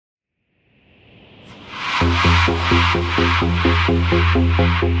An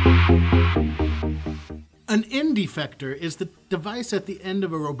end effector is the device at the end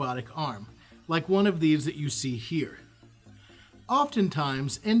of a robotic arm, like one of these that you see here.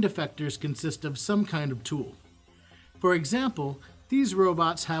 Oftentimes, end effectors consist of some kind of tool. For example, these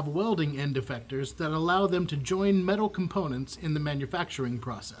robots have welding end effectors that allow them to join metal components in the manufacturing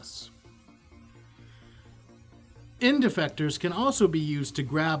process. End effectors can also be used to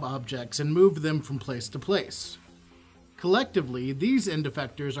grab objects and move them from place to place. Collectively, these end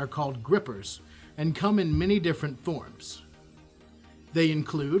effectors are called grippers and come in many different forms. They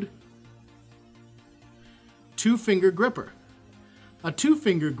include two-finger gripper. A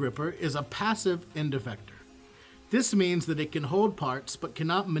two-finger gripper is a passive end effector. This means that it can hold parts but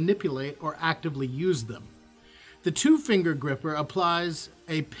cannot manipulate or actively use them. The two-finger gripper applies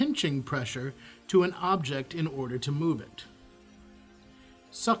a pinching pressure to an object in order to move it.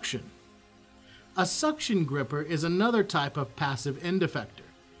 Suction. A suction gripper is another type of passive end effector.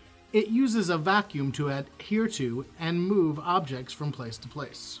 It uses a vacuum to adhere to and move objects from place to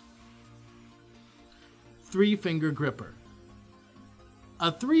place. Three-finger gripper.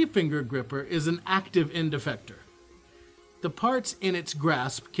 A three-finger gripper is an active end effector. The parts in its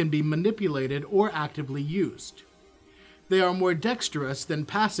grasp can be manipulated or actively used. They are more dexterous than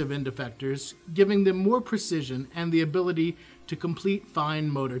passive end effectors, giving them more precision and the ability to complete fine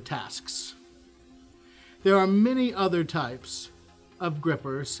motor tasks. There are many other types of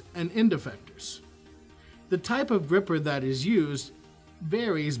grippers and end effectors. The type of gripper that is used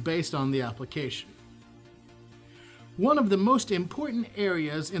varies based on the application. One of the most important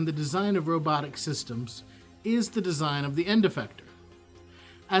areas in the design of robotic systems is the design of the end effector.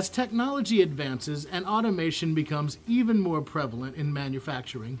 As technology advances and automation becomes even more prevalent in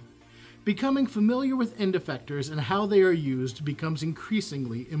manufacturing, becoming familiar with end effectors and how they are used becomes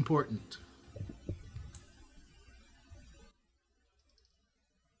increasingly important.